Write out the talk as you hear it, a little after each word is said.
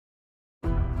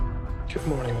Good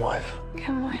morning, wife. Good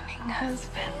morning,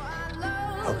 husband.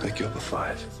 I'll pick you up at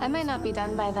 5. I might not be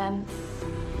done by then.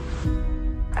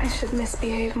 I should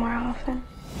misbehave more often.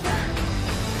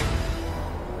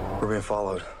 We're being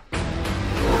followed.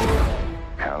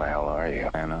 How the hell are you,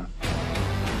 Anna?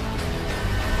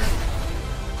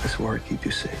 I swore I'd keep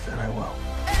you safe, and I will.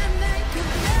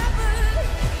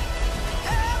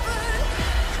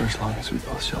 For as long as we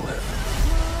both shall live.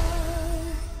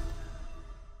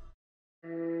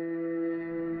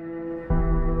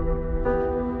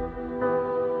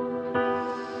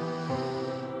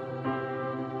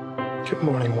 Good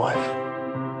morning, wife.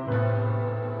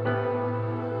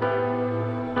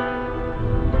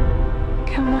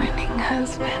 Good morning,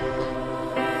 husband.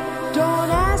 Don't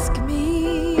ask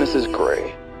me. Mrs.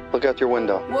 Gray, look out your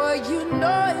window. What you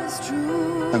know is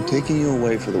true. I'm taking you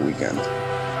away for the weekend.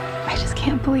 I just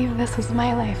can't believe this is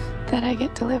my life, that I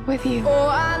get to live with you. Oh,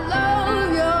 I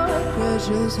love your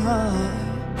precious heart.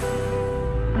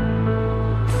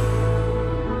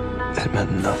 It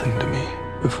meant nothing to me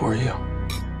before you.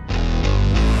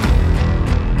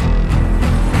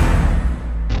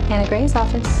 Anna Gray's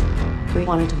office. We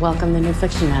wanted to welcome the new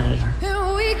fiction editor.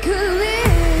 And we could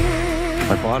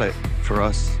live I bought it for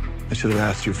us. I should have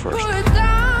asked you first. for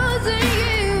 1,000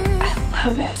 years. I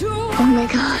love it. Oh my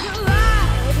God.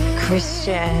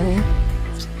 Christian,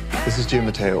 This is Jim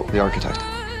Mateo, the architect.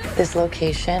 this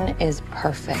location is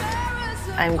perfect.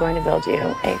 I'm going to build you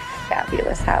a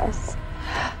fabulous house.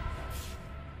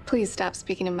 Please stop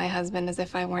speaking to my husband as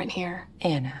if I weren't here.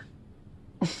 Anna.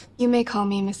 You may call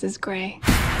me Mrs. Gray.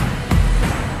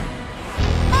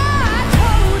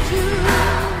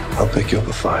 I'll pick you up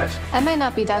at 5. I might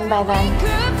not be done by then.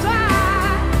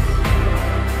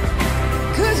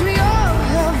 Cause we all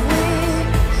have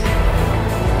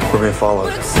wings, We're being followed.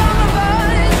 but some of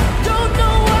us don't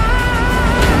know why.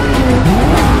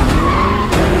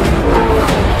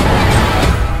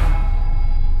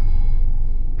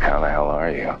 How the hell are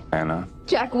you, Anna?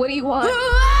 Jack, what do you want?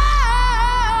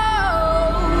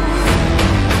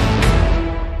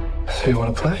 So you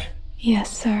want to play?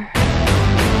 Yes, sir.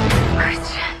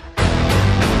 Christian.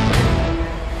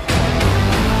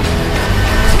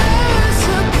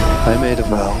 I made a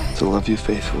vow to love you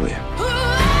faithfully,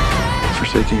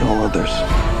 forsaking all others,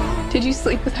 Did you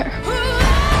sleep with her?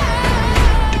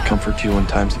 to comfort you in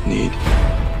times of need,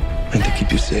 and to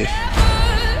keep you safe,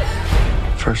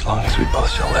 for as long as we both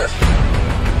shall live.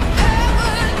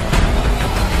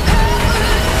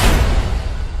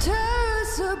 Tear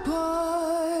us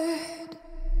apart.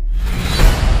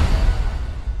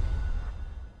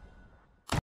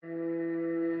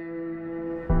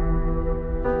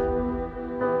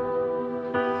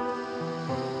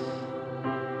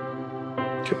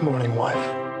 Good morning,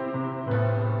 wife.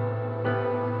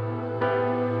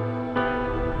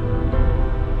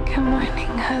 Good morning,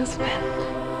 husband.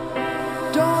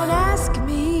 Don't ask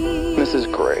me. Mrs.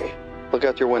 Gray, look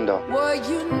out your window. What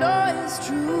you know is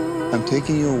true. I'm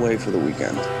taking you away for the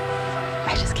weekend.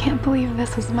 I just can't believe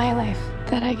this is my life,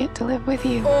 that I get to live with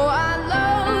you. Oh, I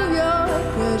love your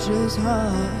precious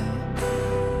heart.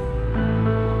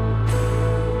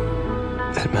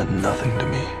 It meant nothing to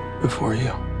me before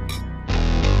you.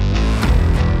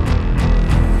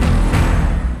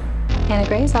 Anna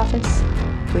Gray's office.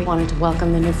 We wanted to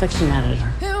welcome the new fiction editor.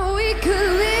 And we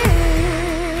could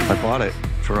live I bought it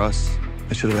for us.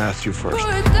 I should have asked you first. for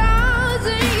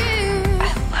 1,000 years.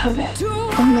 I love it.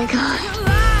 Oh my God.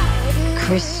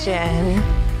 Christian,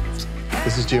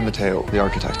 This is Jim Mateo, the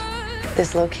architect.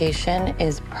 this location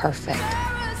is perfect.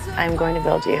 I'm going to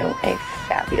build you a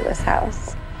fabulous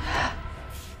house.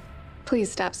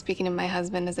 Please stop speaking to my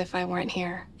husband as if I weren't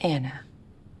here. Anna.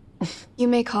 You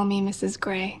may call me Mrs.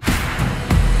 Gray.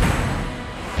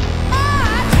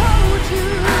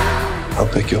 I'll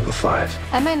pick you up at 5.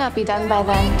 I might not be done by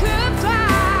then.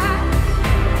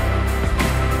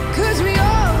 Cause we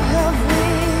all have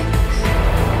wings,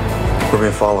 We're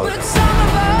being followed. but some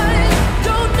of us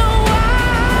don't know why.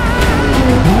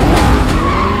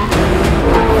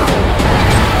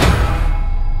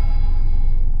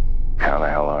 How the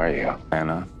hell are you,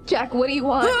 Anna? Jack, what do you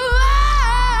want?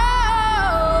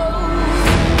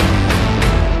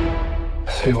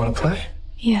 So you want to play?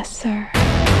 Yes, sir.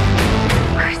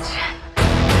 Christian.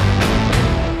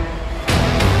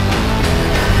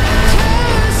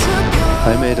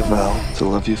 I made a vow to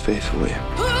love you faithfully,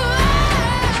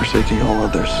 forsaking all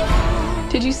others,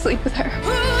 Did you sleep with her?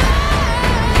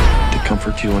 to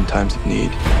comfort you in times of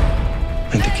need,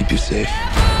 and to keep you safe,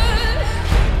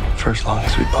 for as long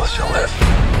as we both shall live.